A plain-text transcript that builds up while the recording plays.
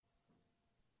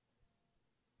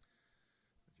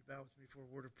Bow with me for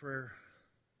a word of prayer.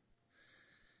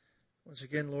 Once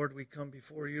again, Lord, we come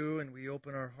before you and we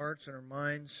open our hearts and our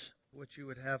minds, what you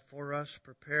would have for us.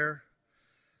 Prepare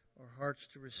our hearts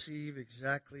to receive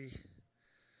exactly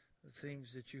the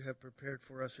things that you have prepared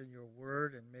for us in your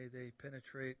word, and may they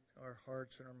penetrate our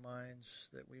hearts and our minds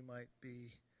that we might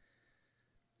be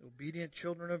obedient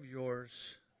children of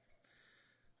yours.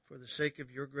 For the sake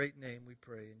of your great name, we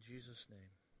pray. In Jesus' name,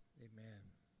 amen.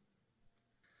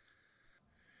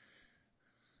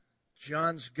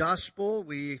 John's Gospel,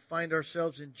 we find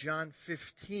ourselves in John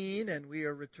 15, and we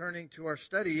are returning to our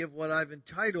study of what I've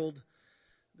entitled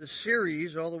the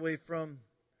series, all the way from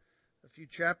a few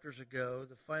chapters ago,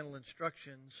 the final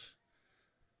instructions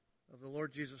of the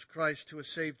Lord Jesus Christ to a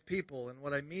saved people. And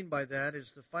what I mean by that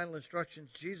is the final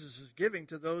instructions Jesus is giving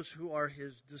to those who are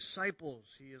his disciples.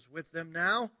 He is with them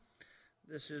now.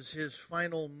 This is his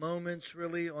final moments,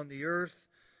 really, on the earth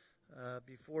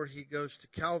before he goes to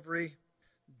Calvary,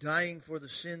 dying for the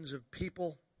sins of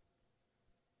people.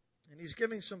 And he's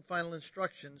giving some final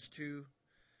instructions to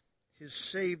his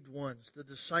saved ones, the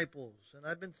disciples. And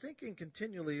I've been thinking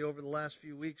continually over the last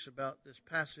few weeks about this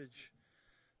passage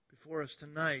before us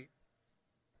tonight.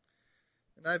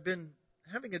 And I've been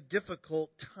having a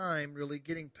difficult time really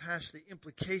getting past the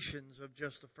implications of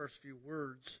just the first few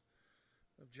words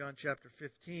of John chapter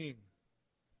 15.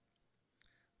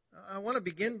 I want to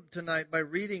begin tonight by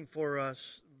reading for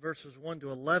us verses 1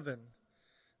 to 11,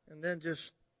 and then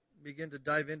just begin to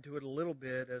dive into it a little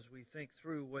bit as we think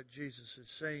through what Jesus is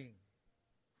saying.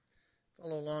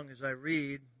 Follow along as I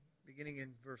read, beginning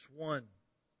in verse 1.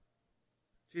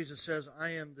 Jesus says,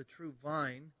 "I am the true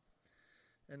vine,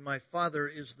 and my Father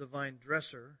is the vine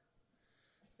dresser.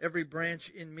 Every branch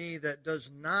in me that does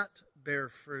not bear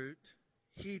fruit,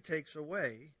 he takes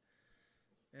away,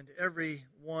 and every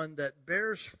one that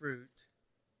bears fruit,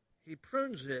 he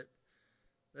prunes it,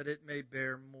 that it may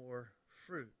bear more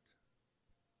fruit.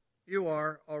 You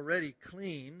are already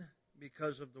clean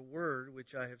because of the word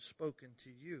which I have spoken to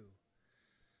you.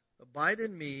 Abide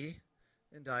in me,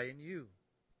 and I in you.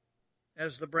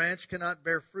 As the branch cannot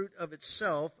bear fruit of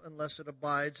itself unless it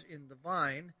abides in the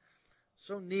vine,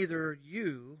 so neither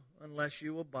you unless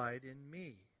you abide in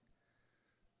me.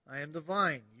 I am the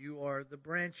vine, you are the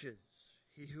branches.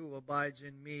 He who abides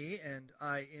in me, and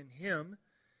I in him,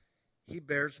 he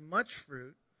bears much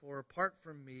fruit, for apart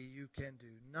from me you can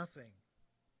do nothing.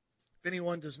 If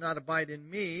anyone does not abide in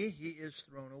me, he is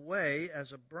thrown away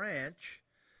as a branch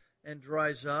and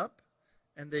dries up,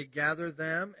 and they gather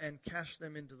them and cast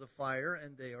them into the fire,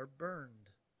 and they are burned.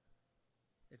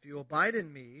 If you abide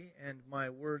in me, and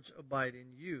my words abide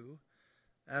in you,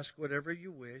 ask whatever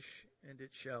you wish, and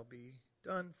it shall be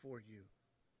done for you.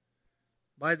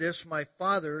 By this my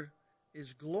Father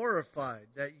is glorified,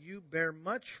 that you bear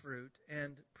much fruit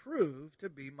and prove to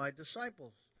be my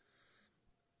disciples.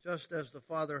 Just as the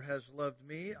Father has loved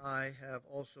me, I have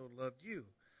also loved you.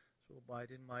 So abide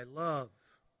in my love.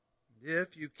 And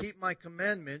if you keep my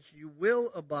commandments, you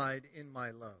will abide in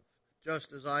my love,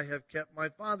 just as I have kept my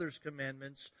Father's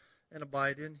commandments and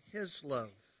abide in his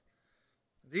love.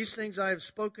 These things I have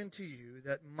spoken to you,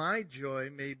 that my joy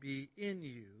may be in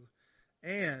you,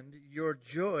 and your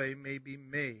joy may be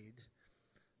made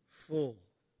full."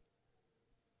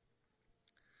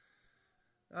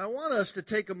 I want us to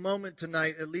take a moment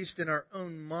tonight, at least in our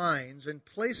own minds, and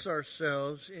place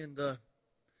ourselves in the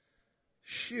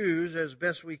shoes, as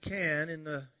best we can, in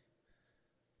the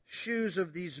shoes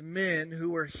of these men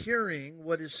who are hearing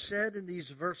what is said in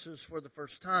these verses for the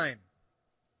first time.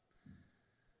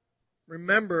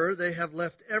 Remember, they have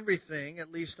left everything,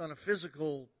 at least on a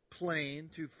physical plane,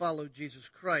 to follow Jesus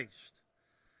Christ.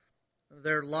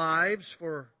 Their lives,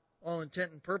 for all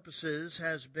intent and purposes,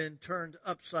 has been turned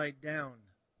upside down.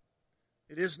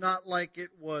 It is not like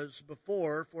it was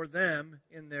before for them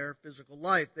in their physical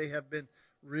life. They have been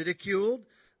ridiculed.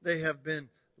 They have been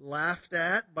laughed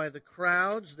at by the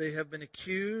crowds. They have been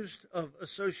accused of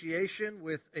association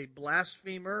with a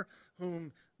blasphemer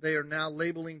whom they are now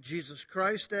labeling Jesus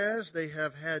Christ as. They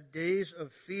have had days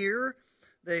of fear.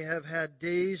 They have had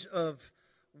days of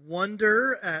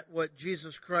wonder at what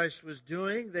Jesus Christ was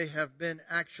doing. They have been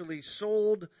actually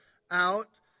sold out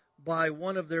by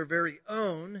one of their very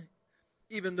own,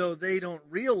 even though they don't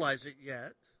realize it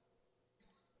yet.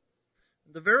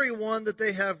 The very one that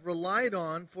they have relied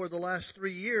on for the last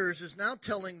 3 years is now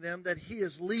telling them that he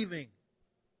is leaving.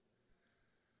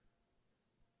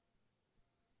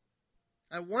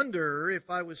 I wonder, if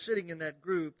I was sitting in that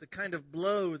group, the kind of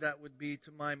blow that would be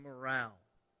to my morale.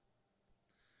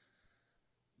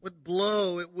 What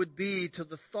blow it would be to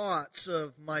the thoughts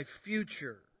of my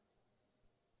future.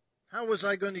 How was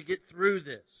I going to get through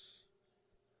this?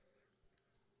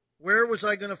 Where was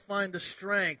I going to find the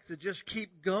strength to just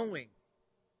keep going?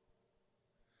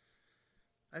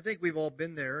 I think we've all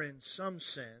been there in some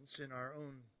sense in our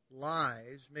own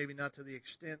lives, maybe not to the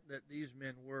extent that these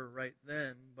men were right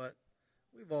then, but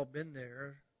we've all been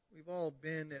there. We've all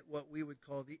been at what we would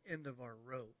call the end of our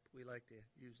rope. We like to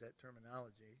use that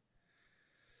terminology.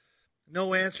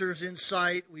 No answers in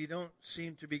sight. We don't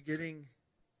seem to be getting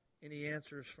any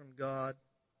answers from God.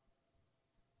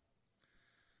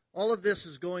 All of this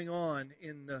is going on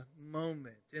in the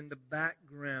moment, in the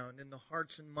background, in the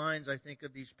hearts and minds, I think,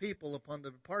 of these people upon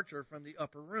the departure from the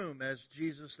upper room. As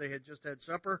Jesus, they had just had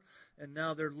supper, and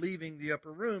now they're leaving the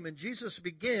upper room. And Jesus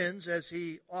begins, as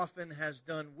he often has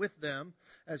done with them,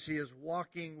 as he is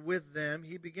walking with them,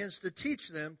 he begins to teach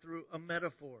them through a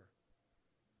metaphor.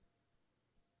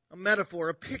 A metaphor,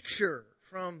 a picture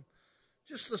from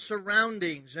just the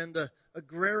surroundings and the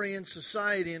agrarian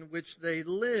society in which they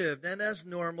lived. And as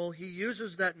normal, he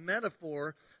uses that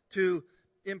metaphor to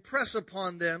impress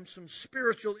upon them some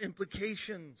spiritual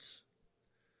implications.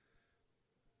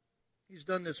 He's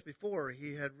done this before.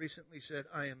 He had recently said,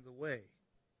 I am the way.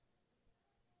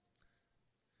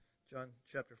 John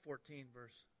chapter 14,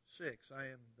 verse 6, I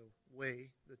am the way,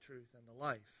 the truth, and the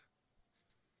life.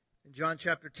 In John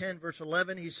chapter 10, verse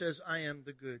 11, he says, I am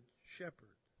the good shepherd.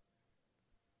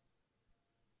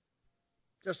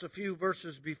 Just a few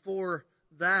verses before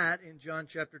that, in John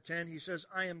chapter 10, he says,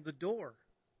 I am the door.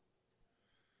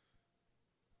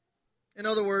 In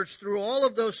other words, through all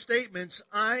of those statements,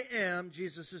 I am,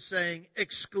 Jesus is saying,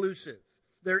 exclusive.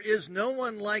 There is no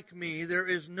one like me. There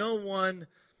is no one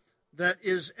that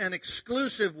is an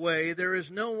exclusive way. There is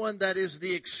no one that is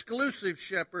the exclusive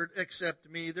shepherd except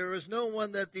me. There is no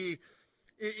one that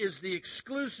is the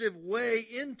exclusive way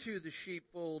into the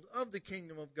sheepfold of the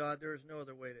kingdom of God. There is no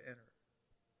other way to enter.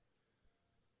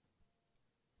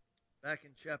 Back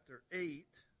in chapter 8,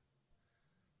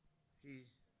 he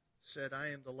said, I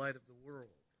am the light of the world.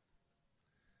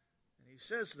 And he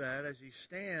says that as he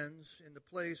stands in the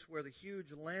place where the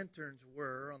huge lanterns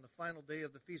were on the final day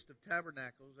of the Feast of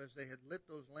Tabernacles, as they had lit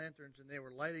those lanterns and they were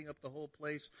lighting up the whole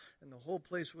place, and the whole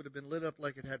place would have been lit up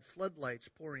like it had floodlights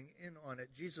pouring in on it.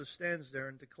 Jesus stands there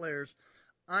and declares,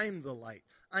 I'm the light.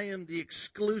 I am the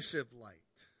exclusive light.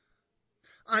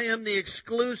 I am the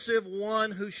exclusive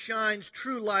one who shines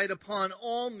true light upon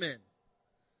all men.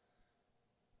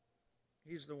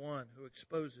 He's the one who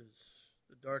exposes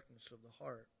the darkness of the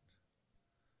heart.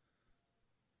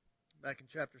 Back in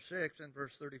chapter 6 and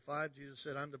verse 35, Jesus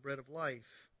said, I'm the bread of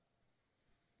life.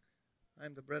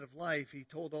 I'm the bread of life. He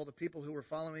told all the people who were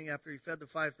following after he fed the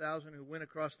 5,000 who went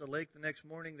across the lake the next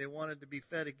morning, they wanted to be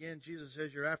fed again. Jesus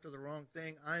says, you're after the wrong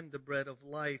thing. I'm the bread of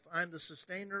life. I'm the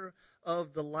sustainer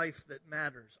of the life that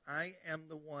matters. I am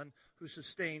the one who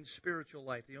sustains spiritual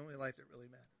life, the only life that really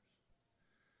matters.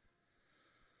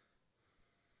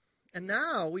 And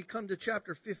now we come to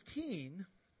chapter 15,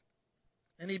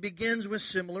 and he begins with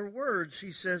similar words.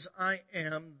 He says, I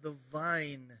am the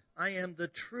vine. I am the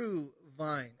true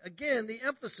vine. Again, the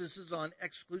emphasis is on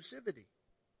exclusivity.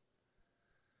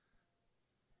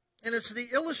 And it's the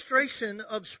illustration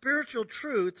of spiritual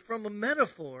truth from a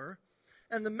metaphor,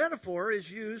 and the metaphor is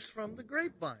used from the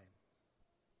grapevine,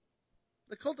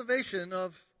 the cultivation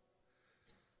of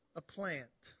a plant.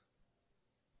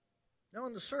 Now,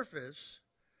 on the surface,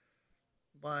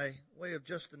 by way of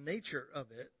just the nature of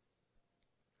it,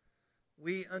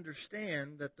 we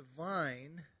understand that the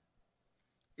vine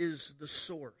is the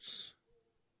source.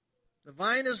 The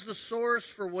vine is the source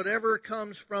for whatever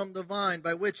comes from the vine,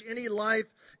 by which any life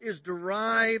is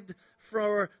derived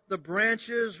for the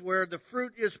branches where the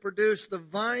fruit is produced. The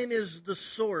vine is the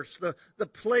source, the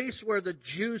place where the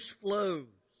juice flows.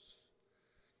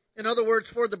 In other words,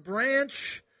 for the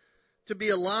branch to be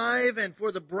alive and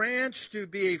for the branch to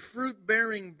be a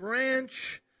fruit-bearing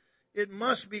branch, it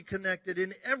must be connected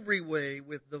in every way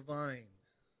with the vine.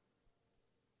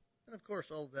 And of course,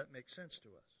 all of that makes sense to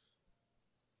us.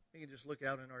 We can just look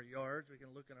out in our yards, we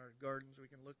can look in our gardens, we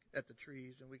can look at the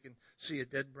trees, and we can see a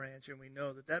dead branch, and we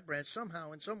know that that branch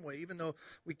somehow, in some way, even though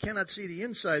we cannot see the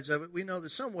insides of it, we know that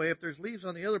some way, if there's leaves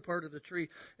on the other part of the tree,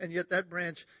 and yet that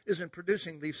branch isn't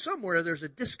producing leaves, somewhere there's a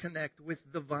disconnect with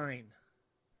the vine.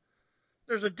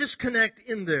 There's a disconnect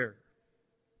in there.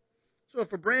 So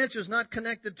if a branch is not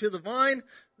connected to the vine,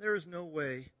 there is no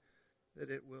way that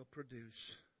it will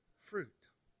produce fruit.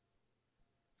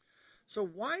 So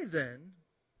why then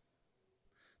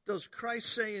does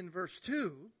Christ say in verse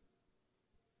 2,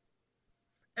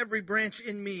 every branch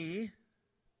in me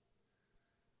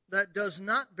that does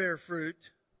not bear fruit,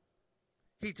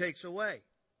 he takes away?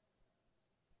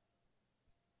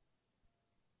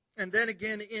 And then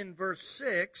again in verse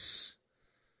 6,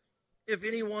 if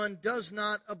anyone does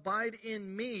not abide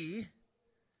in me,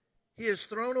 he is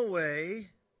thrown away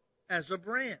as a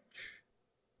branch.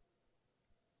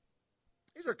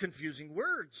 These are confusing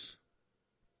words.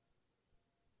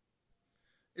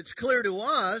 It's clear to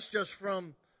us just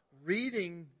from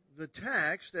reading the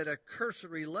text at a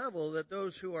cursory level that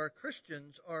those who are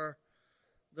Christians are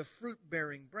the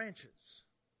fruit-bearing branches.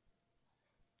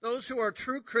 Those who are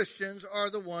true Christians are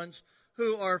the ones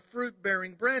who are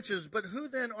fruit-bearing branches. But who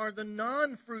then are the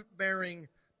non-fruit-bearing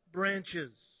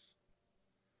branches?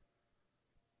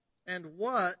 And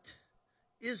what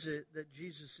is it that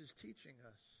Jesus is teaching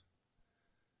us?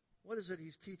 What is it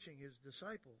he's teaching his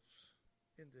disciples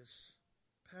in this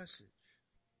passage?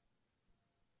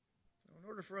 In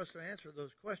order for us to answer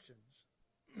those questions,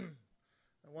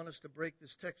 I want us to break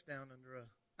this text down under an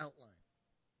outline.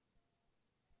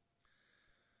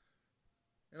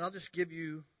 And I'll just give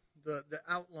you the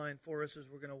outline for us as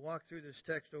we're going to walk through this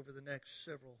text over the next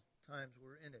several times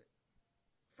we're in it.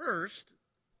 First,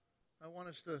 I want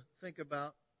us to think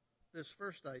about this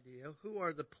first idea. Who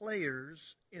are the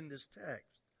players in this text?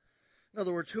 In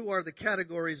other words, who are the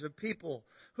categories of people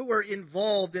who are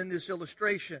involved in this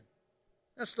illustration?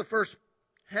 That's the first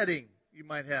heading you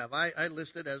might have. I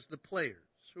list it as the players.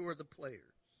 Who are the players?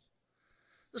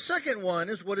 The second one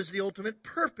is, what is the ultimate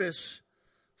purpose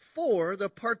for the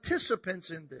participants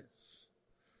in this?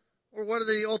 Or what are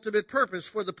the ultimate purpose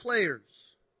for the players?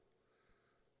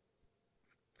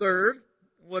 Third,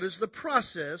 what is the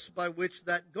process by which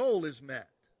that goal is met?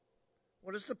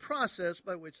 What is the process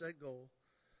by which that goal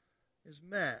is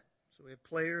met? So we have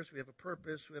players, we have a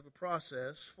purpose, we have a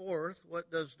process. Fourth,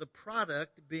 what does the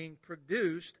product being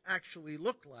produced actually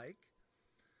look like?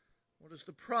 What does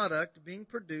the product being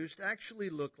produced actually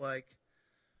look like?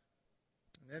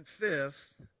 And then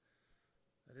fifth,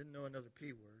 I didn't know another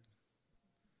P word.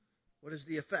 What is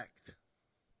the effect?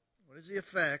 What is the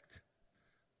effect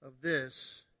of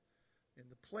this in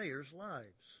the players'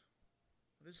 lives?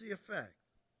 What is the effect?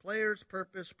 Players,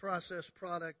 purpose, process,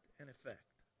 product, and effect.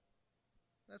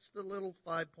 That's the little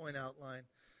 5-point outline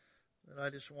that I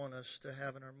just want us to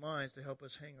have in our minds to help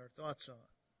us hang our thoughts on.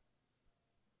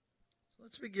 So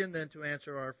let's begin then to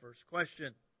answer our first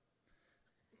question.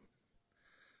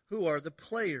 Who are the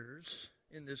players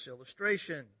in this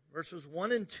illustration? Verses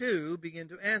 1 and 2 begin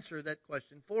to answer that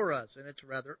question for us, and it's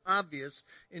rather obvious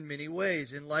in many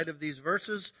ways. In light of these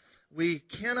verses, we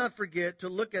cannot forget to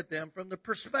look at them from the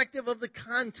perspective of the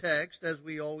context, as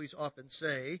we always often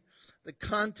say. The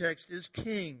context is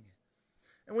king.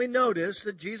 And we notice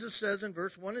that Jesus says in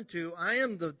verse 1 and 2, I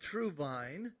am the true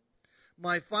vine,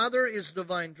 my Father is the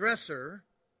vine dresser.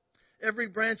 Every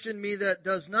branch in me that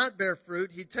does not bear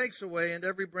fruit, he takes away, and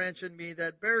every branch in me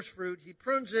that bears fruit, he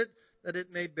prunes it, that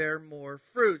it may bear more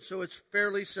fruit. So it's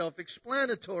fairly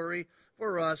self-explanatory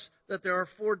for us that there are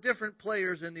 4 different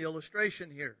players in the illustration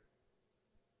here.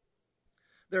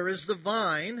 There is the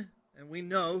vine, and we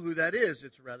know who that is.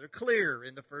 It's rather clear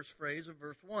in the first phrase of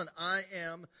verse 1. I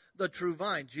am the true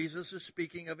vine. Jesus is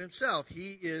speaking of himself.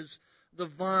 He is the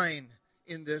vine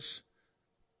in this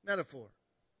metaphor.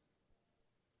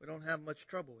 We don't have much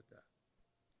trouble with that.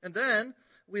 And then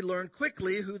we learn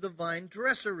quickly who the vine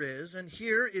dresser is, and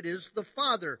here it is the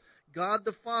Father. God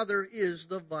the Father is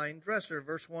the vine dresser.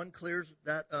 Verse 1 clears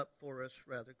that up for us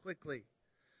rather quickly.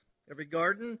 Every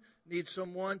garden needs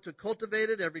someone to cultivate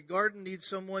it. Every garden needs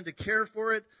someone to care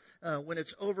for it. When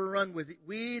it's overrun with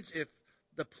weeds, if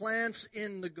the plants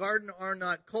in the garden are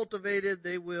not cultivated,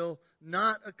 they will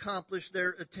not accomplish their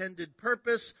intended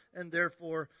purpose, and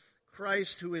therefore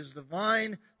Christ, who is the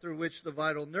vine through which the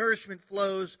vital nourishment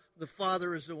flows, the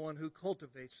Father is the one who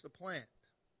cultivates the plant.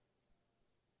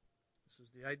 This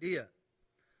is the idea.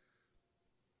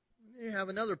 And you have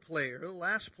another player. The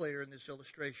last player in this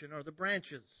illustration are the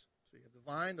branches. So you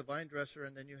have the vine dresser,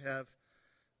 and then you have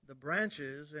the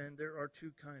branches, and there are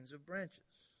 2 kinds of branches.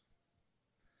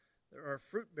 There are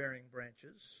fruit-bearing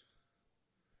branches.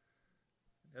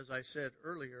 As I said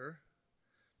earlier,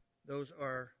 those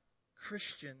are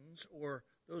Christians, or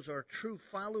those are true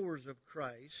followers of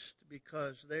Christ,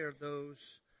 because they are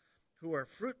those who are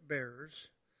fruit bearers.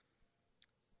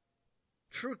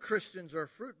 True Christians are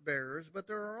fruit bearers, but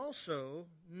there are also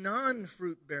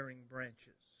non-fruit bearing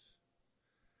branches.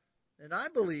 And I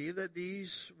believe that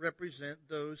these represent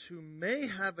those who may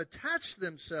have attached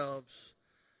themselves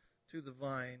to the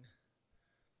vine,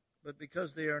 but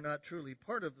because they are not truly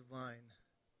part of the vine,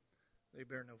 they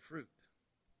bear no fruit.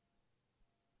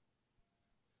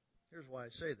 Here's why I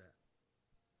say that.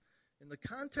 In the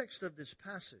context of this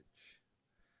passage,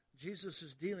 Jesus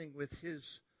is dealing with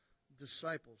his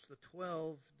disciples, the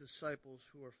 12 disciples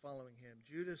who are following him.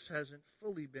 Judas hasn't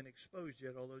fully been exposed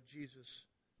yet, although Jesus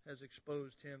has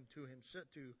exposed him to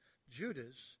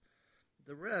Judas.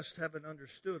 The rest haven't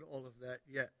understood all of that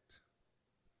yet.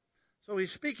 So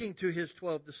he's speaking to his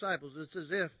 12 disciples. It's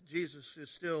as if Jesus is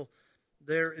still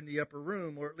there in the upper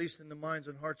room, or at least in the minds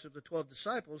and hearts of the 12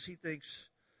 disciples. He thinks,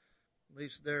 at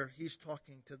least there, he's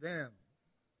talking to them.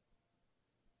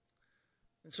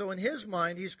 And so in his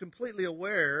mind, he's completely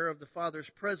aware of the Father's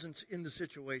presence in the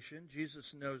situation.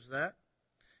 Jesus knows that.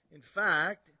 In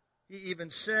fact, he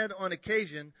even said on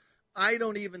occasion, I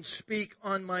don't even speak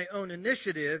on my own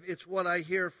initiative. It's what I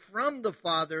hear from the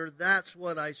Father. That's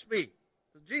what I speak.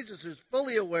 So Jesus is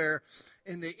fully aware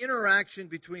in the interaction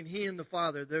between he and the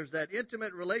Father. There's that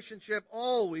intimate relationship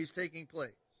always taking place.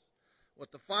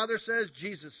 What the Father says,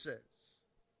 Jesus says.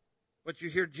 What you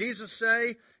hear Jesus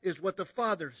say is what the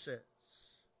Father says.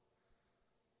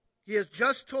 He has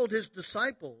just told his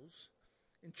disciples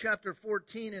in chapter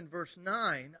 14 and verse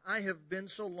 9, I have been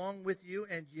so long with you,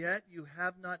 and yet you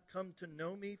have not come to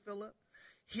know me, Philip.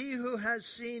 He who has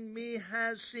seen me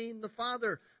has seen the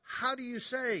Father. How do you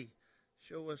say,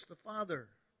 show us the Father?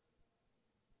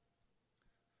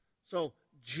 So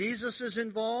Jesus is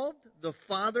involved. The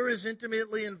Father is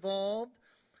intimately involved.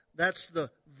 That's the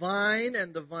vine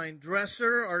and the vine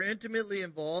dresser are intimately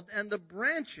involved, and the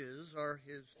branches are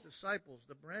his disciples.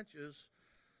 The branches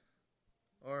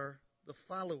are the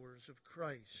followers of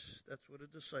Christ. That's what a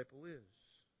disciple is.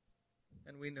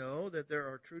 And we know that there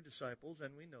are true disciples,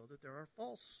 and we know that there are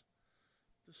false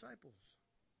disciples.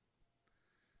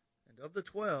 And of the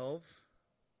 12,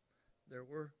 there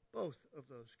were both of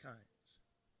those kinds.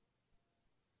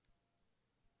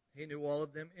 He knew all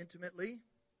of them intimately.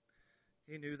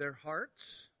 He knew their hearts.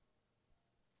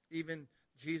 Even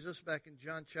Jesus, back in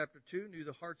John chapter 2, knew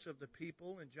the hearts of the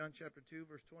people. In John chapter 2,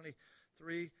 verse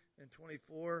 23 and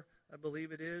 24, I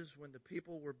believe it is, when the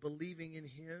people were believing in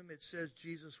him, it says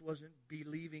Jesus wasn't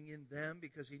believing in them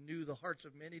because he knew the hearts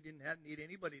of men. He didn't need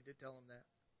anybody to tell him that.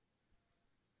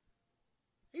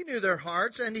 He knew their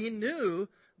hearts, and he knew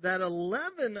that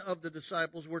 11 of the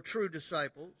disciples were true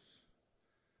disciples.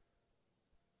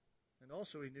 And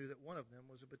also he knew that one of them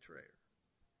was a betrayer.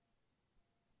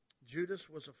 Judas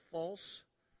was a false,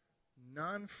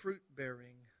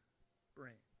 non-fruit-bearing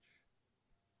branch.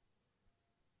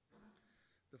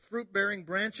 The fruit-bearing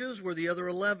branches were the other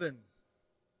 11.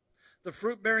 The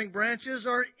fruit-bearing branches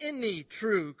are any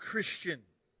true Christian.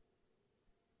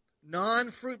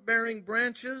 Non-fruit-bearing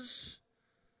branches,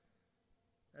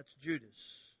 that's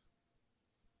Judas.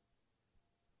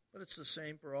 But it's the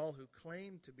same for all who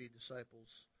claim to be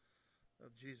disciples of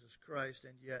Jesus Christ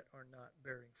and yet are not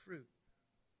bearing fruit.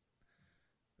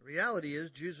 The reality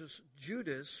is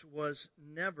Judas was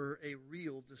never a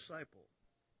real disciple.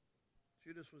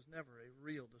 Judas was never a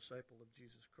real disciple of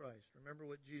Jesus Christ. Remember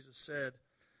what Jesus said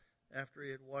after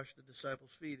he had washed the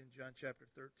disciples' feet in John chapter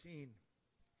 13.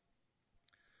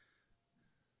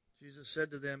 Jesus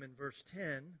said to them in verse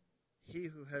 10, he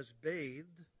who has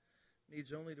bathed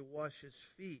needs only to wash his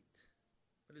feet,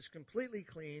 but is completely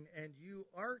clean, and you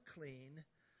are clean,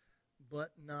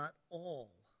 but not all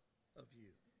of you.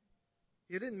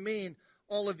 He didn't mean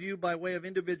all of you by way of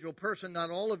individual person.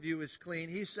 Not all of you is clean.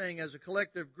 He's saying as a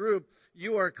collective group,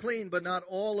 you are clean, but not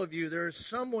all of you. There is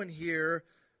someone here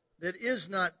that is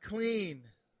not clean.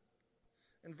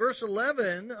 And verse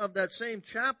 11 of that same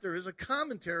chapter is a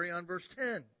commentary on verse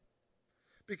 10.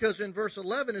 Because in verse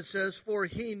 11 it says, for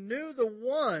he knew the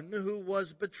one who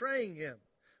was betraying him.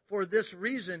 For this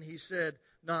reason, he said,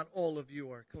 not all of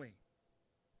you are clean.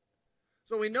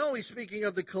 So we know he's speaking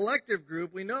of the collective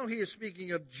group. We know he is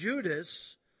speaking of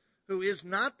Judas, who is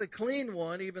not the clean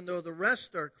one, even though the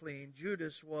rest are clean.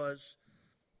 Judas was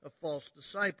a false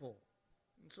disciple.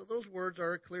 And so those words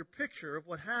are a clear picture of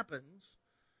what happens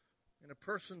in a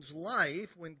person's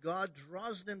life when God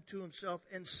draws them to himself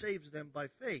and saves them by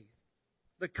faith.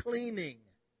 The cleaning.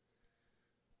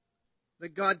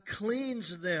 That God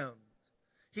cleans them.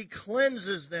 He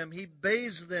cleanses them. He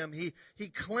bathes them. He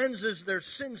cleanses their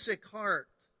sin-sick heart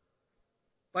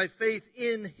by faith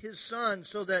in his Son,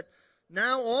 so that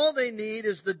now all they need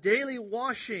is the daily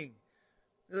washing,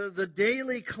 the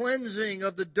daily cleansing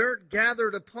of the dirt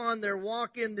gathered upon their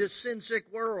walk in this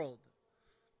sin-sick world.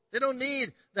 They don't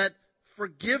need that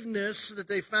forgiveness that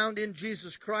they found in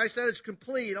Jesus Christ. That is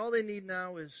complete. All they need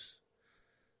now is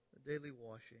the daily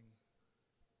washing.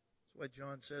 That's why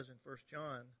John says in 1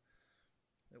 John,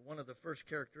 that one of the first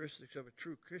characteristics of a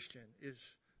true Christian is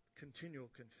continual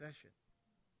confession.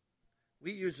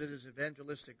 We use it as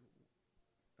evangelistic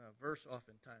verse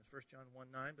oftentimes, 1 John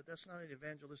 1:9, but that's not an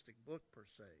evangelistic book per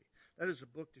se. That is a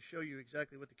book to show you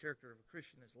exactly what the character of a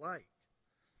Christian is like.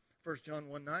 1 John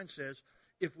 1:9 says,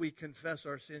 if we confess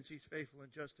our sins, He's faithful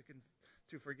and just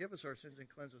to forgive us our sins and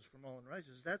cleanse us from all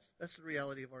unrighteousness. That's the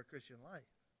reality of our Christian life,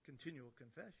 continual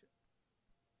confession.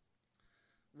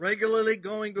 Regularly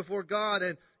going before God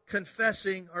and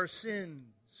confessing our sins.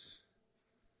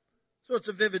 So it's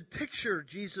a vivid picture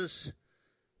Jesus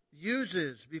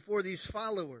uses before these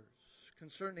followers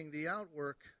concerning the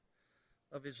outwork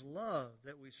of His love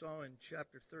that we saw in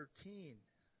chapter 13.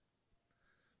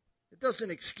 It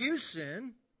doesn't excuse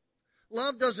sin.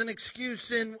 Love doesn't excuse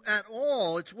sin at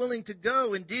all. It's willing to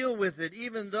go and deal with it,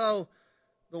 even though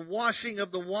the washing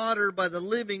of the water by the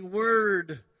living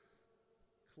Word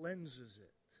cleanses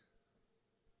it.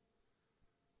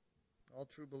 All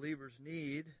true believers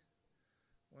need,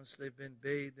 once they've been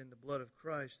bathed in the blood of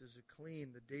Christ, is to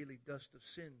clean the daily dust of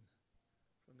sin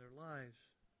from their lives,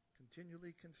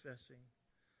 continually confessing,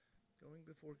 going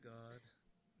before God,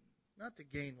 not to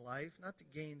gain life, not to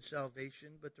gain salvation,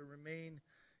 but to remain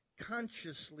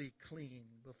consciously clean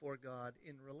before God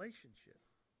in relationship.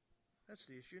 That's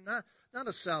the issue. Not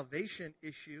a salvation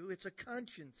issue, it's a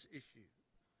conscience issue.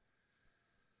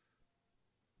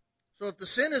 So if the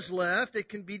sin is left, it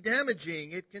can be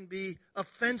damaging. It can be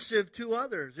offensive to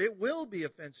others. It will be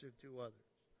offensive to others.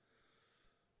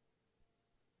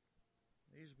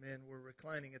 These men were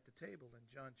reclining at the table in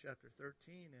John chapter 13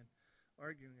 and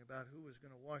arguing about who was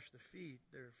going to wash the feet.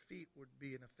 Their feet would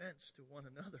be an offense to one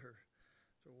another.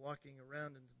 So walking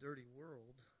around in the dirty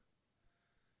world.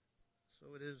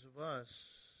 So it is of us.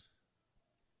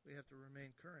 We have to remain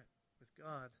current with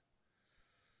God.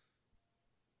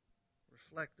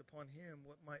 Reflect upon Him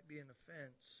what might be an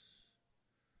offense.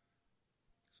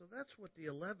 So that's what the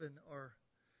 11 are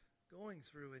going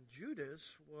through. And Judas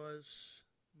was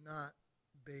not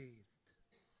bathed.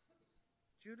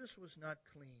 Judas was not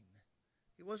clean.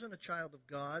 He wasn't a child of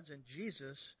God's, and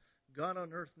Jesus, God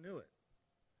on earth, knew it.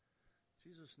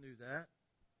 Jesus knew that.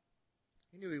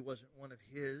 He knew he wasn't one of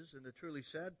His, and the truly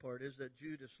sad part is that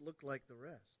Judas looked like the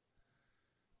rest.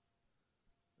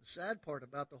 The sad part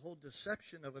about the whole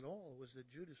deception of it all was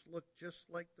that Judas looked just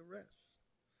like the rest.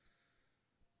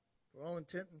 For all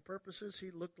intent and purposes, he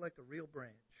looked like a real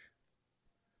branch.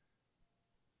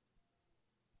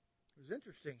 It was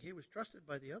interesting. He was trusted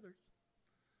by the others.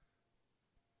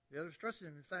 The others trusted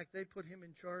him. In fact, they put him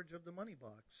in charge of the money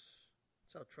box.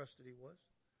 That's how trusted he was.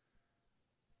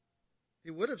 He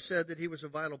would have said that he was a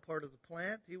vital part of the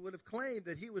plant. He would have claimed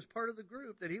that he was part of the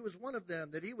group, that he was one of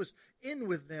them, that he was in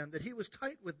with them, that he was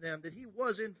tight with them, that he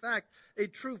was, in fact, a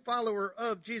true follower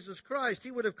of Jesus Christ.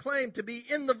 He would have claimed to be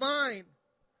in the vine.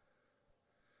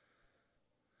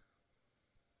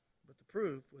 But the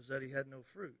proof was that he had no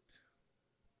fruit.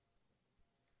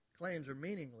 Claims are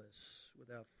meaningless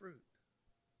without fruit.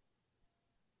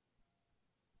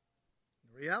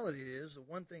 The reality is that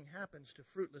one thing happens to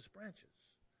fruitless branches.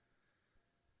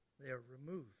 They are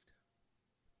removed.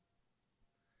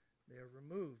 They are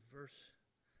removed. Verse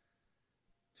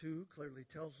 2 clearly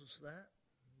tells us that.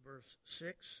 Verse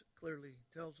 6 clearly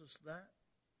tells us that.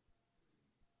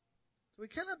 So we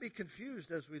cannot be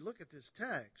confused as we look at this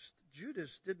text.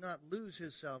 Judas did not lose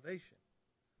his salvation.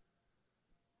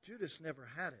 Judas never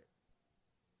had it.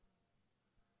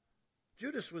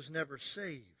 Judas was never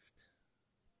saved.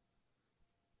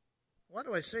 Why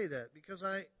do I say that? Because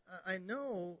I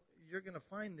know you're going to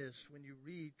find this when you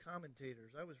read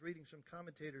commentators. I was reading some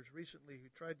commentators recently who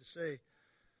tried to say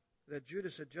that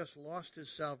Judas had just lost his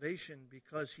salvation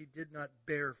because he did not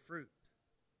bear fruit.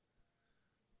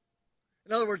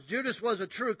 In other words, Judas was a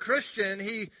true Christian.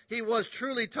 He was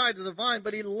truly tied to the vine,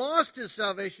 but he lost his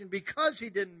salvation because he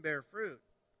didn't bear fruit.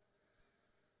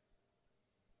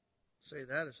 Say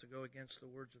that is to go against the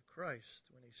words of Christ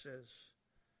when he says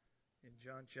in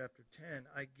John chapter 10,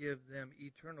 I give them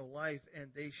eternal life, and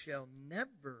they shall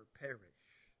never perish.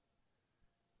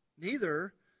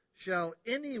 Neither shall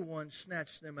anyone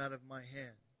snatch them out of my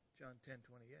hand. John 10:28.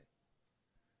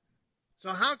 So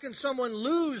how can someone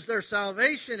lose their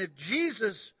salvation if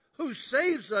Jesus, who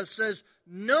saves us, says,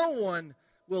 no one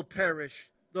will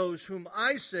perish, those whom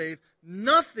I save,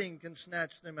 nothing can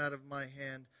snatch them out of my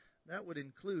hand. That would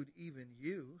include even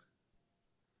you.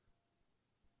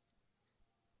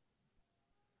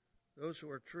 Those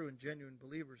who are true and genuine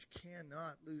believers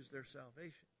cannot lose their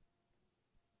salvation.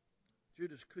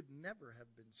 Judas could never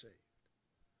have been saved,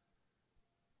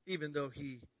 even though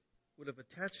he would have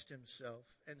attached himself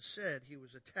and said he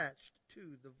was attached to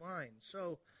the vine.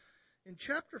 So, in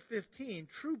chapter 15,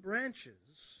 true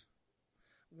branches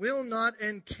will not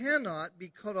and cannot be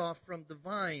cut off from the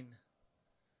vine.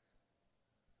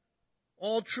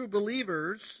 All true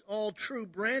believers, all true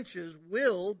branches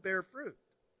will bear fruit.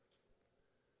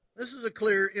 This is a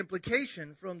clear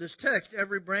implication from this text.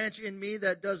 Every branch in me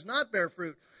that does not bear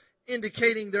fruit,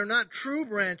 indicating they're not true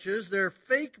branches, they're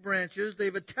fake branches.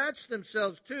 They've attached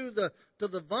themselves to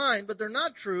the vine, but they're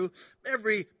not true.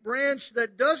 Every branch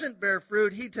that doesn't bear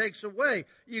fruit, He takes away.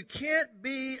 You can't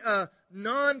be a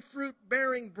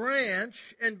non-fruit-bearing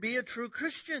branch and be a true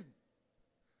Christian.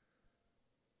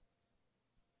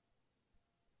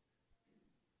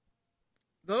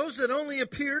 Those that only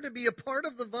appear to be a part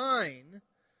of the vine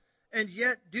and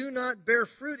yet do not bear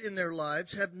fruit in their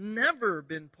lives have never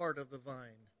been part of the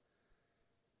vine,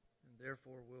 and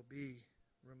therefore will be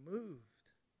removed.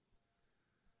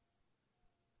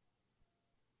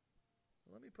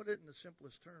 Let me put it in the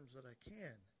simplest terms that I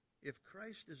can. If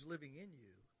Christ is living in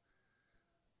you,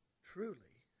 truly,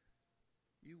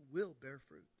 you will bear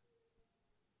fruit.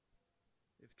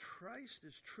 If Christ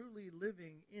is truly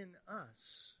living in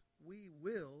us, we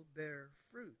will bear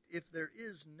fruit. If there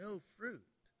is no fruit,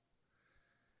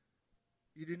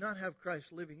 you do not have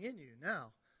Christ living in you.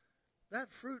 Now,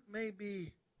 that fruit may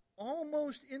be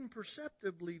almost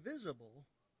imperceptibly visible,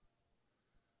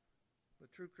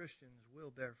 but true Christians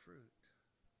will bear fruit.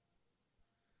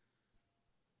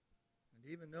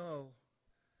 And even though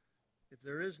if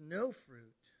there is no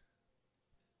fruit,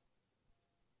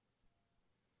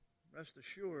 rest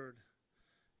assured,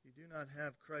 you do not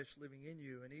have Christ living in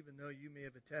you, and even though you may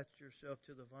have attached yourself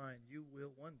to the vine, you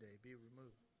will one day be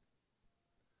removed.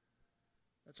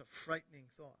 That's a frightening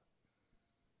thought.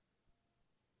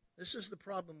 This is the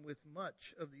problem with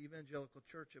much of the evangelical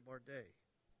church of our day.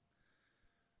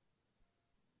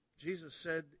 Jesus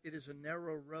said it is a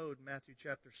narrow road, Matthew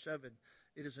chapter 7.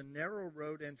 It is a narrow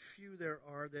road, and few there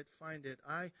are that find it.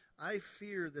 I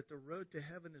fear that the road to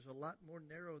heaven is a lot more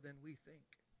narrow than we think.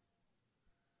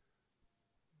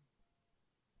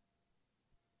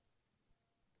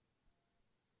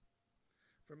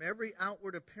 From every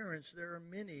outward appearance, there are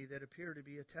many that appear to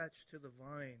be attached to the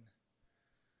vine.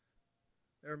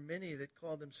 There are many that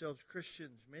call themselves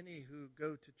Christians, many who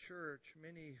go to church,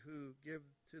 many who give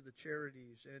to the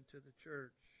charities and to the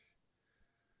church.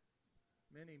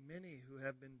 Many who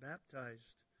have been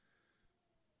baptized.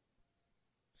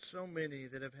 So many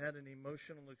that have had an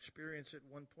emotional experience at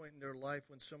one point in their life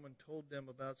when someone told them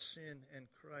about sin and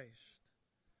Christ.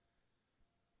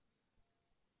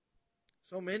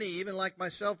 So many, even like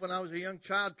myself when I was a young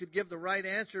child, could give the right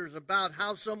answers about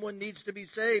how someone needs to be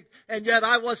saved, and yet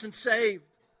I wasn't saved.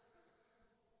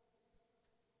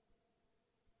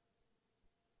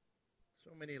 So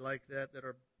many like that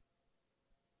are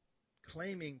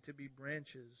claiming to be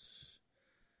branches,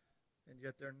 and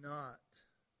yet they're not,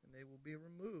 and they will be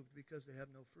removed because they have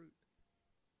no fruit.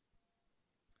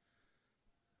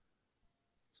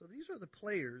 So these are the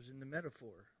players in the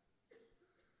metaphor.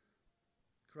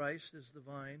 Christ is the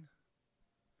vine.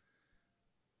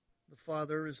 The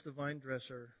Father is the vine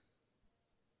dresser.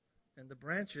 And the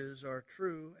branches are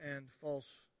true and false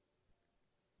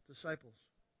disciples.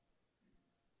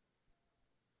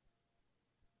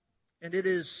 And it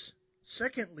is,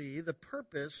 secondly, the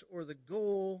purpose or the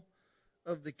goal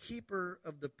of the keeper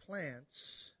of the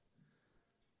plants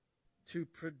to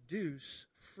produce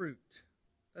fruit.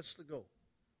 That's the goal.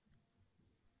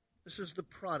 This is the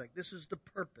product. This is the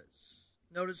purpose.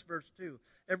 Notice verse 2.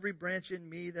 Every branch in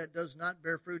me that does not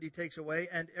bear fruit, He takes away.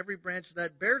 And every branch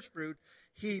that bears fruit,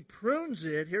 He prunes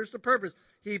it. Here's the purpose.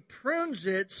 He prunes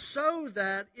it so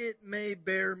that it may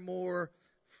bear more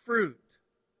fruit.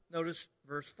 Notice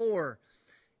verse 4.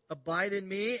 Abide in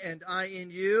me and I in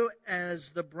you, as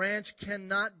the branch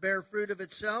cannot bear fruit of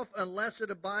itself unless it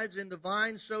abides in the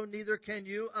vine, so neither can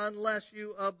you unless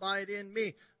you abide in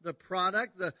me. The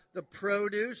product, the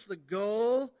produce, the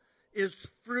goal is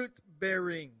fruit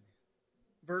bearing.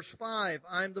 Verse 5,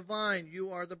 I'm the vine, you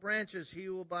are the branches. He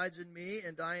who abides in me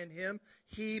and I in him,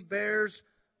 he bears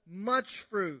much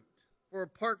fruit. For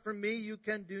apart from me, you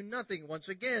can do nothing. Once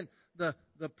again, the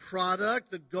product,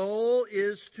 the goal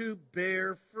is to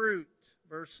bear fruit.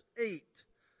 Verse 8,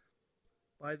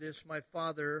 by this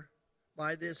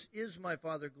is my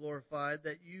Father glorified,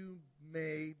 that you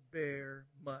may bear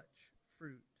much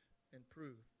fruit and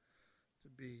prove to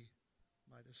be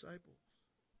my disciples.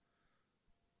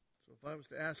 So if I was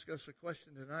to ask us a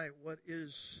question tonight, what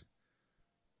is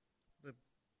the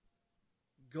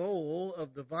goal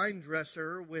of the vine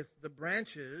dresser with the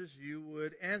branches? You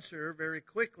would answer very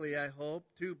quickly, I hope,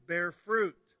 to bear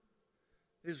fruit.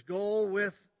 His goal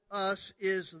with us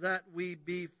is that we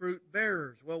be fruit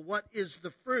bearers. Well, what is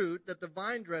the fruit that the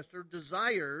vine dresser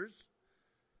desires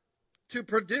to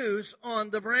produce on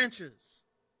the branches?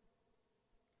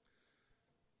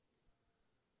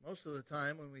 Most of the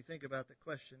time when we think about the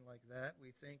question like that,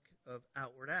 we think of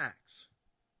outward acts.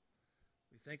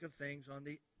 We think of things on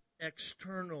the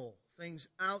external, things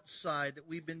outside that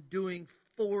we've been doing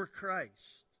for Christ.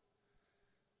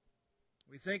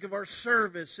 We think of our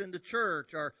service in the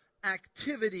church, our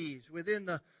activities within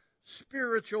the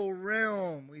spiritual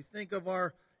realm. We think of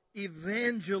our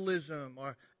evangelism,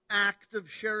 our act of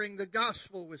sharing the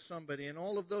gospel with somebody, and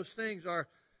all of those things are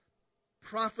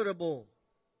profitable.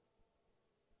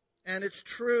 And it's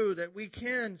true that we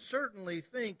can certainly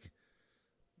think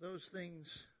those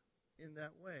things in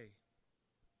that way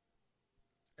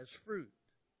as fruit.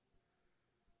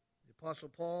 The Apostle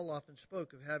Paul often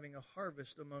spoke of having a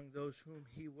harvest among those whom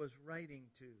he was writing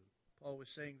to. Paul was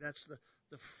saying that's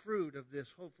the fruit of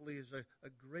this, hopefully, is a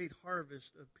great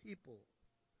harvest of people.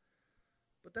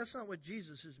 But that's not what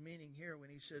Jesus is meaning here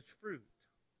when he says fruit.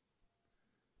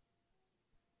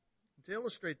 And to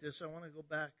illustrate this, I want to go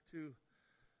back to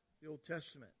the Old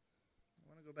Testament.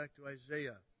 I want to go back to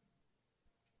Isaiah.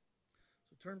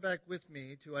 So turn back with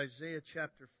me to Isaiah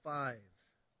chapter 5.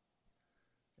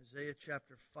 Isaiah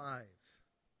chapter 5.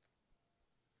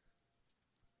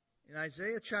 In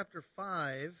Isaiah chapter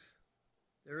 5,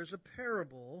 there is a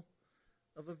parable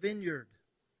of a vineyard.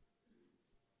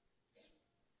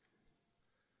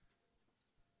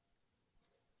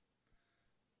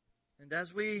 And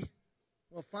as we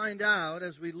will find out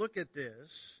as we look at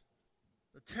this,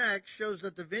 the text shows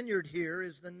that the vineyard here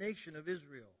is the nation of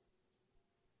Israel.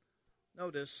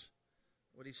 Notice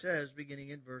what he says beginning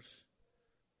in verse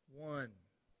 1.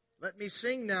 Let me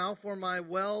sing now for my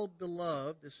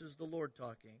well-beloved, this is the Lord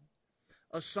talking,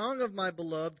 a song of my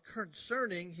beloved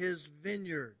concerning his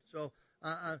vineyard. So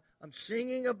I'm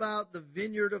singing about the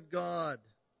vineyard of God.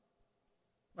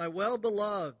 My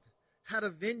well-beloved had a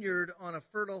vineyard on a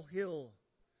fertile hill,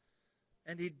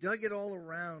 and he dug it all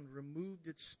around, removed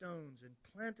its stones, and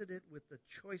planted it with the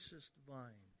choicest vine.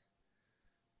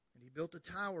 And he built a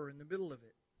tower in the middle of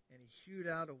it, and he hewed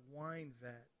out a wine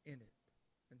vat in it.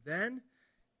 And then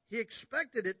he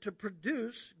expected it to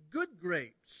produce good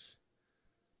grapes,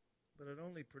 but it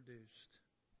only produced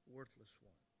worthless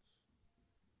ones.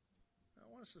 Now,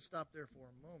 I want us to stop there for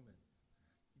a moment.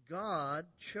 God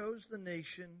chose the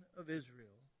nation of Israel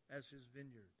as his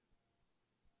vineyard.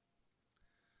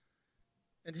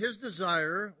 And his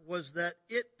desire was that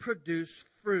it produce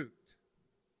fruit.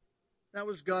 That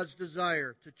was God's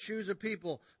desire, to choose a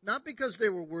people, not because they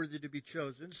were worthy to be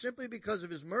chosen, simply because of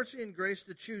his mercy and grace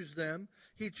to choose them.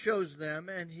 He chose them,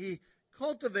 and he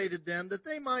cultivated them that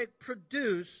they might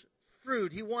produce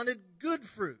fruit. He wanted good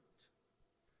fruit,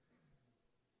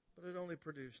 but it only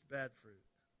produced bad fruit.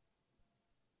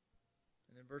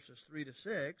 And in verses 3 to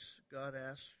 6, God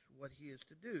asks what he is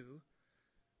to do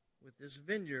with this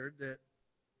vineyard that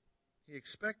he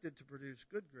expected to produce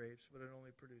good grapes, but it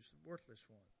only produced worthless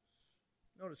ones.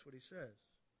 Notice what he says.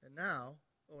 And now,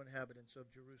 O inhabitants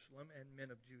of Jerusalem and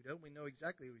men of Judah, we know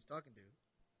exactly who he's talking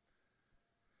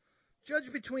to.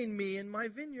 Judge between me and my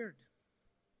vineyard.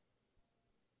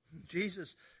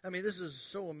 Jesus, this is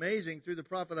so amazing. Through the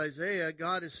prophet Isaiah,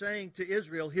 God is saying to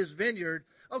Israel, his vineyard,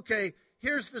 okay,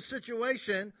 here's the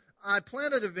situation. I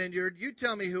planted a vineyard. You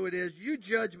tell me who it is. You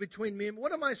judge between me.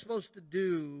 What am I supposed to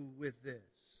do with this?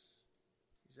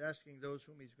 He's asking those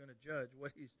whom he's going to judge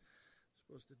what he's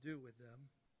supposed to do with them.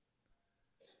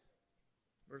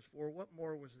 Verse 4, what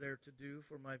more was there to do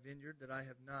for my vineyard that I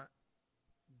have not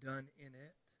done in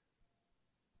it?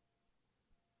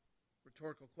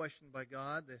 Rhetorical question by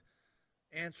God. The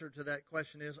answer to that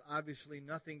question is obviously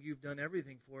nothing. You've done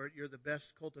everything for it. You're the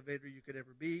best cultivator you could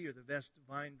ever be. You're the best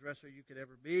vine dresser you could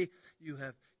ever be. You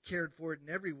have cared for it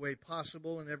in every way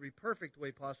possible, in every perfect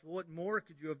way possible. What more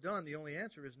could you have done? The only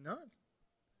answer is none.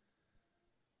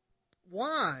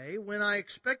 Why, when I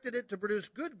expected it to produce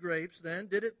good grapes, then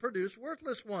did it produce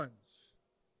worthless ones?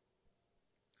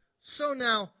 So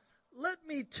now, let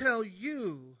me tell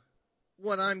you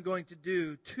what I'm going to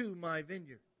do to my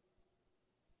vineyard.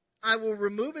 I will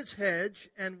remove its hedge,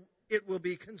 and it will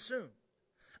be consumed.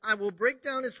 I will break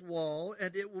down its wall,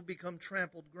 and it will become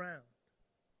trampled ground.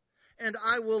 And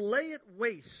I will lay it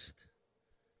waste.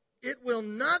 It will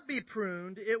not be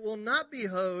pruned, it will not be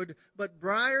hoed, but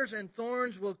briars and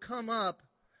thorns will come up.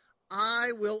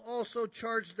 I will also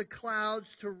charge the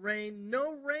clouds to rain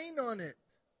no rain on it.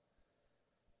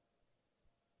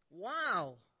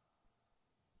 Wow.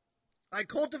 I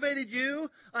cultivated you.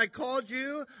 I called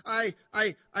you. I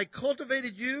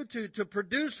cultivated you to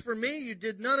produce for me. You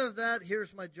did none of that.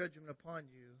 Here's my judgment upon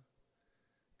you.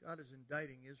 God is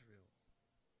indicting Israel.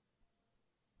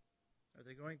 Are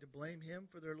they going to blame him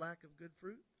for their lack of good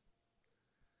fruit?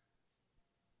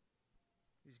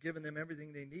 He's given them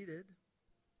everything they needed.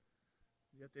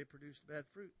 yet they produced bad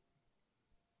fruit.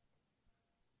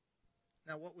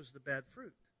 Now, what was the bad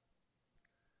fruit?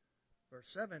 Verse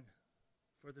 7,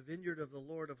 for the vineyard of the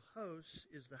Lord of hosts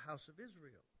is the house of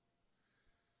Israel,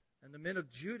 and the men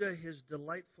of Judah his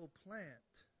delightful plant.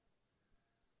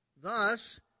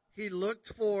 Thus he looked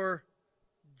for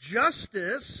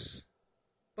justice,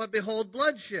 but behold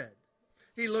bloodshed.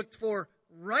 He looked for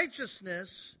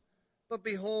righteousness, but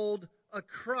behold a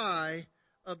cry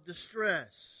of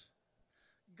distress.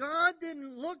 God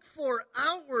didn't look for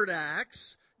outward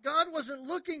acts. God wasn't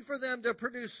looking for them to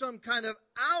produce some kind of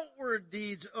outward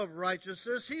deeds of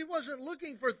righteousness. He wasn't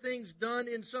looking for things done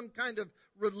in some kind of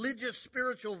religious,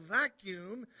 spiritual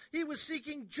vacuum. He was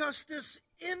seeking justice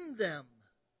in them.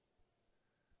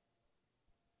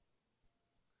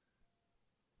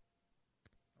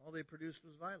 All they produced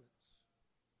was violence.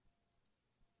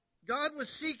 God was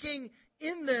seeking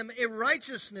in them a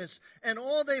righteousness, and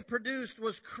all they produced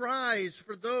was cries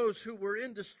for those who were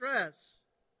in distress.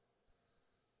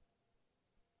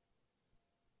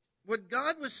 What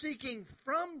God was seeking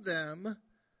from them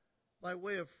by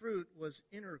way of fruit was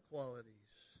inner qualities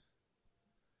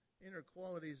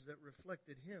that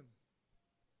reflected Him,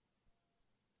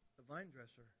 the vine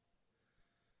dresser.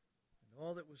 And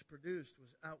all that was produced was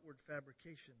outward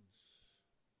fabrications.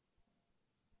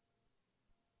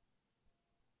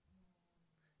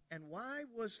 And why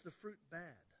was the fruit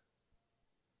bad?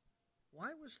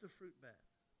 Why was the fruit bad?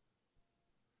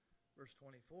 Verse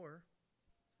 24,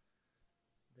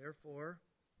 therefore,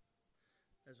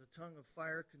 as a tongue of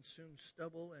fire consumes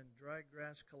stubble and dry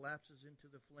grass collapses into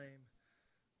the flame,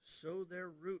 so their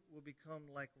root will become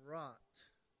like rot,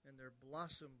 and their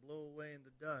blossom blow away in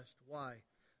the dust. Why?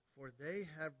 For they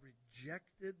have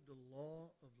rejected the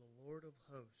law of the Lord of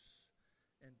hosts,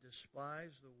 and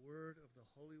despised the word of the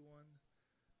Holy One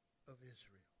of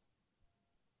Israel.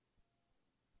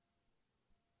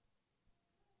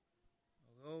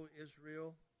 Although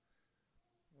Israel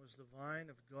was the vine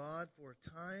of God for a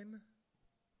time,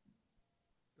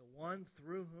 the one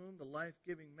through whom the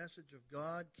life-giving message of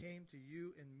God came to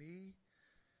you and me,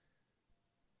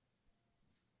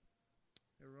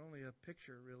 they were only a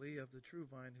picture, really, of the true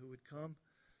vine who would come,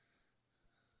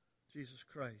 Jesus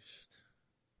Christ.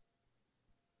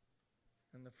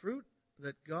 And the fruit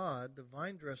that God, the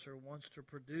vine dresser, wants to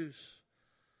produce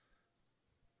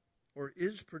or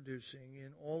is producing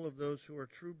in all of those who are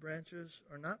true branches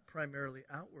are not primarily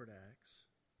outward acts,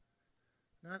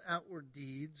 not outward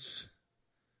deeds,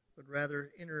 but rather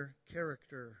inner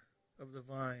character of the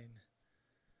vine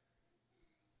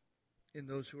in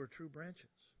those who are true branches.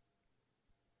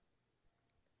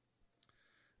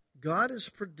 God is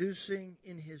producing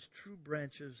in His true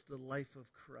branches the life of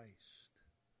Christ.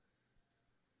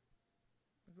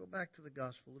 Go back to the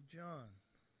Gospel of John.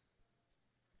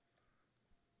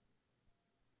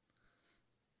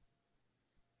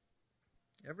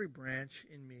 Every branch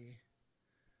in me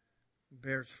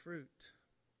bears fruit.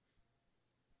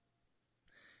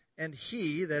 And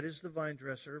He, that is the vine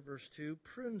dresser, verse 2,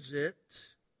 prunes it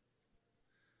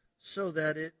so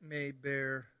that it may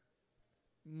bear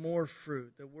more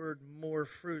fruit. The word more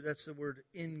fruit, that's the word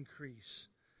increase.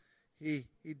 He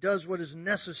does what is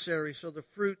necessary so the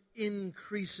fruit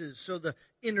increases, so the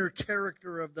inner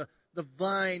character of the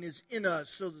vine is in us,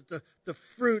 so that the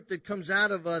fruit that comes out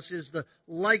of us is the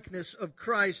likeness of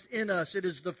Christ in us. It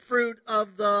is the fruit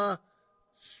of the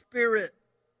Spirit.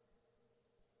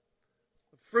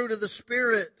 The fruit of the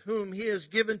Spirit whom He has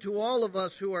given to all of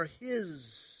us who are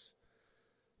His.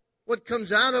 What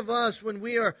comes out of us when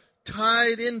we are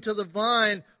tied into the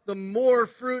vine, the more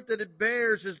fruit that it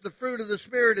bears is the fruit of the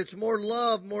Spirit. It's more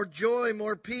love, more joy,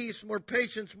 more peace, more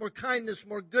patience, more kindness,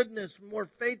 more goodness, more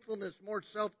faithfulness, more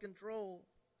self-control.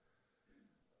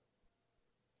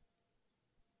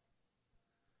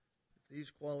 If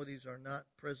these qualities are not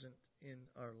present in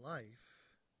our life,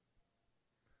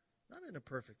 not in a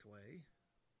perfect way,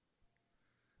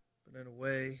 but in a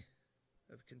way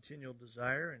of continual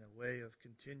desire, in a way of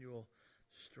continual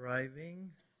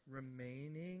striving,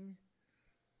 remaining,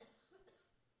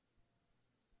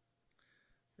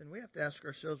 then we have to ask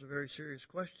ourselves a very serious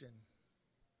question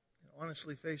and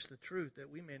honestly face the truth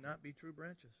that we may not be true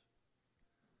branches.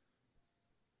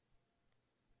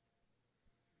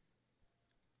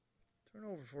 Turn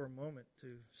over for a moment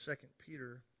to 2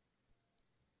 Peter,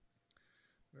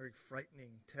 a very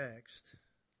frightening text,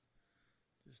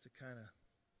 just to kind of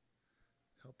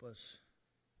help us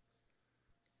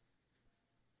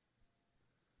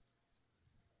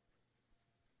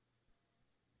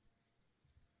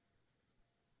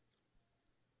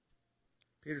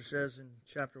Peter says in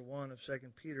chapter 1 of 2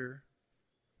 Peter,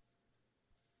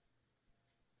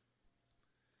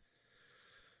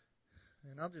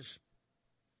 And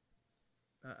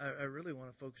I really want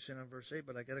to focus in on verse 8,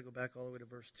 but I got to go back all the way to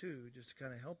verse 2 just to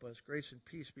kind of help us. Grace and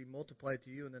peace be multiplied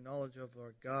to you in the knowledge of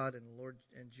our God and Lord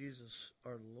and Jesus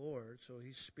our Lord. So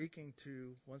he's speaking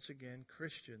to, once again,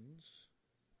 Christians,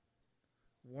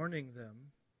 warning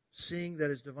them, seeing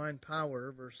that his divine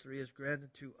power, verse 3, is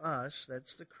granted to us,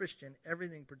 that's the Christian,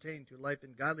 everything pertaining to life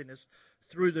and godliness,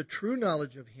 through the true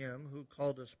knowledge of him who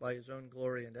called us by his own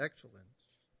glory and excellence.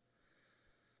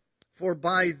 For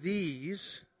by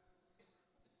these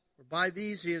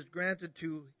he has granted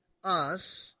to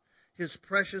us his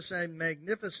precious and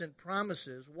magnificent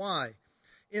promises. Why?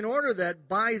 In order that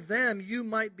by them you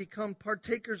might become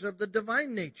partakers of the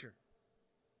divine nature,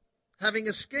 having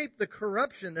escaped the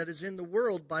corruption that is in the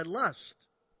world by lust.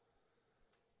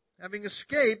 Having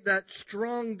escaped that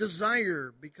strong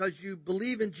desire because you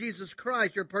believe in Jesus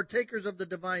Christ, you're partakers of the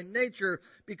divine nature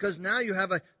because now you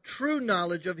have a true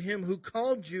knowledge of him who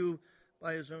called you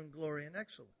by his own glory and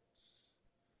excellence.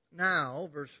 Now,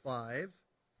 verse 5,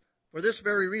 for this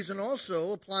very reason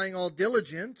also, applying all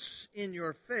diligence in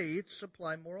your faith,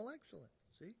 supply moral excellence.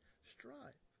 See?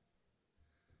 Strive.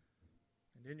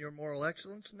 And in your moral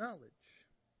excellence, knowledge.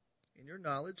 In your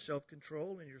knowledge,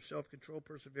 self-control. In your self-control,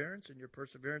 perseverance. In your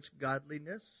perseverance,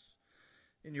 godliness.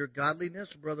 In your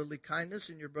godliness, brotherly kindness.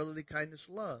 In your brotherly kindness,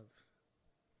 love.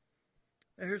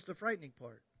 Now here's the frightening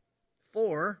part.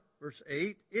 For, verse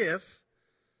 8, if,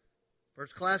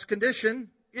 first class condition,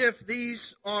 if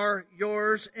these are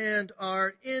yours and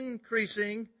are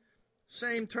increasing,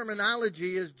 same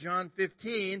terminology as John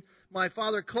 15, my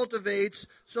Father cultivates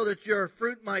so that your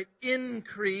fruit might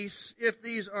increase. If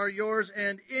these are yours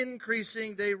and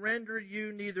increasing, they render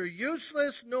you neither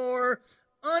useless nor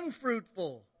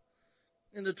unfruitful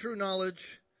in the true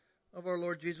knowledge of our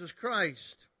Lord Jesus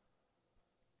Christ.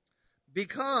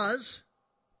 Because,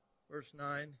 verse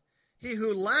 9, he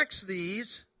who lacks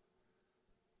these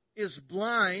is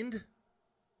blind,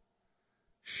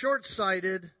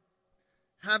 short-sighted,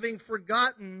 having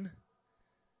forgotten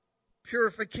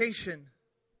purification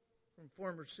from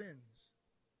former sins.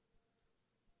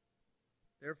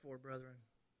 Therefore, brethren,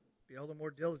 be all the more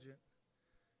diligent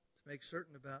to make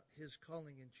certain about his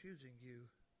calling and choosing you.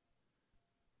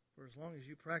 For as long as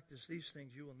you practice these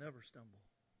things, you will never stumble.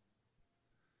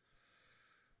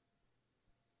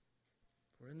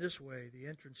 For in this way, the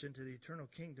entrance into the eternal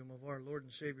kingdom of our Lord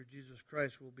and Savior Jesus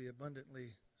Christ will be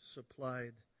abundantly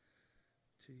supplied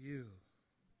to you.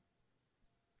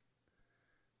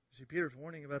 See, Peter's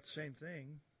warning about the same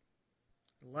thing.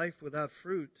 A life without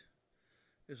fruit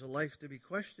is a life to be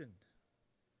questioned.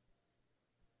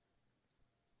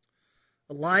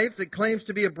 A life that claims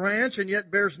to be a branch and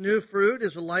yet bears new fruit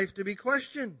is a life to be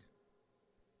questioned.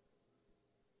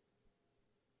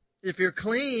 If you're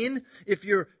clean, if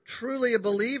you're truly a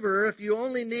believer, if you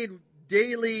only need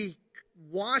daily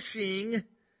washing,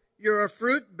 you're a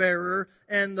fruit bearer,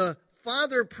 and the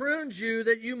Father prunes you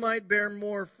that you might bear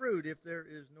more fruit. If there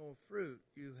is no fruit,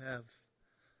 you have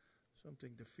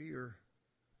something to fear.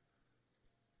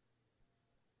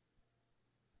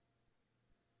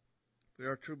 If we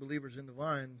are true believers in the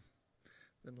vine,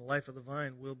 then the life of the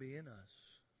vine will be in us.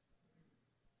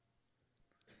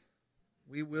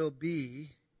 We will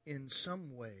be in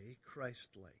some way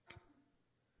Christ-like.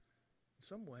 In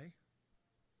some way.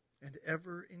 And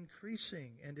ever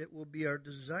increasing. And it will be our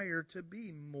desire to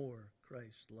be more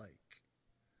Christ-like.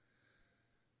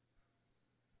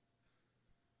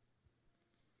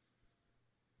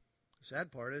 The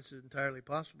sad part is it's entirely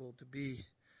possible to be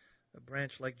a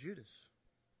branch like Judas.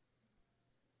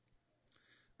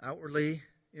 Outwardly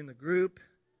in the group,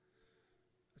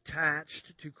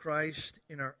 attached to Christ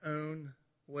in our own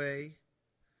way.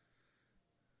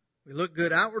 We look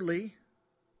good outwardly,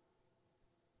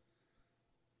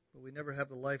 but we never have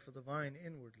the life of the vine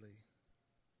inwardly.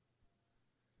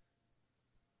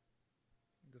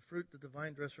 The fruit that the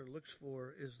vine dresser looks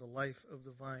for is the life of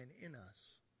the vine in us.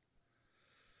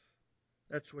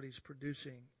 That's what he's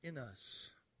producing in us.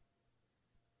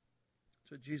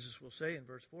 That's what Jesus will say in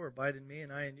verse 4, abide in me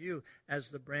and I in you, as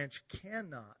the branch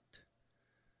cannot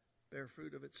bear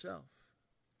fruit of itself.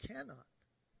 Cannot.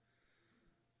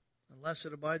 Unless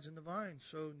it abides in the vine,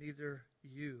 so neither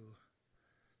you,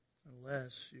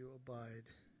 unless you abide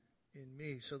in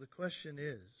me. So the question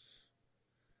is,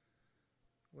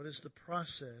 what is the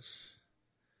process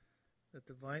that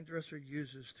the vine dresser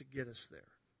uses to get us there?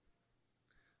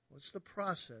 What's the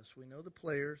process? We know the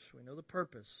players, we know the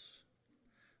purpose.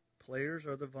 Players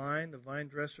are the vine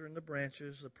dresser, and the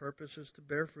branches. The purpose is to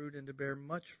bear fruit and to bear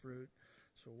much fruit.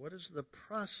 So what is the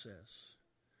process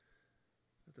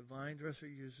that the vine dresser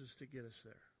uses to get us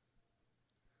there?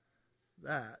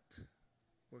 That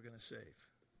we're going to save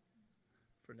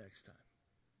for next time.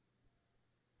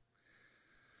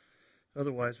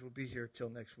 Otherwise, we'll be here till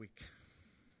next week.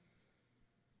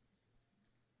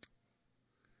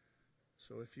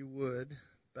 So if you would,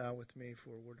 bow with me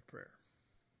for a word of prayer.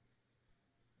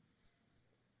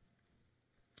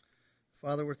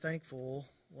 Father, we're thankful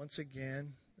once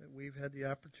again that we've had the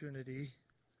opportunity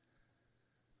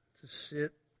to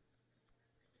sit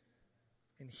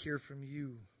and hear from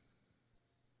you.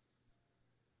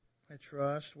 I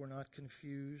trust we're not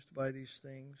confused by these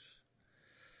things.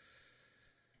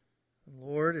 And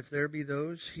Lord, if there be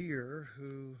those here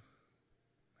who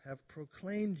have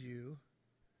proclaimed you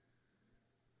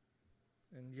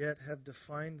and yet have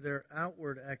defined their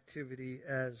outward activity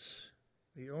as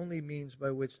the only means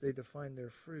by which they define their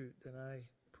fruit, then I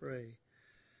pray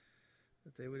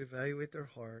that they would evaluate their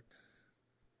heart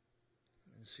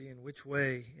and see in which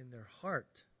way in their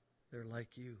heart they're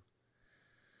like you.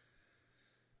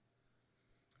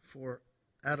 For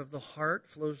out of the heart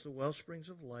flows the well springs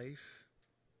of life,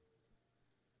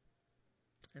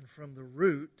 and from the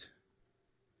root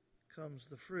comes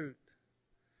the fruit.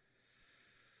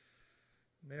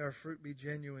 May our fruit be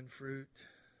genuine fruit.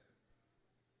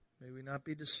 May we not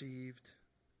be deceived.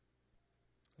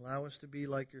 Allow us to be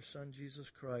like your Son, Jesus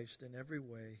Christ, in every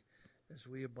way as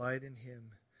we abide in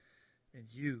him and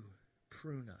you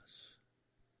prune us.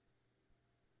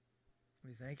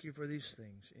 We thank you for these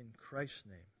things. In Christ's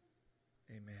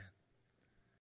name, amen.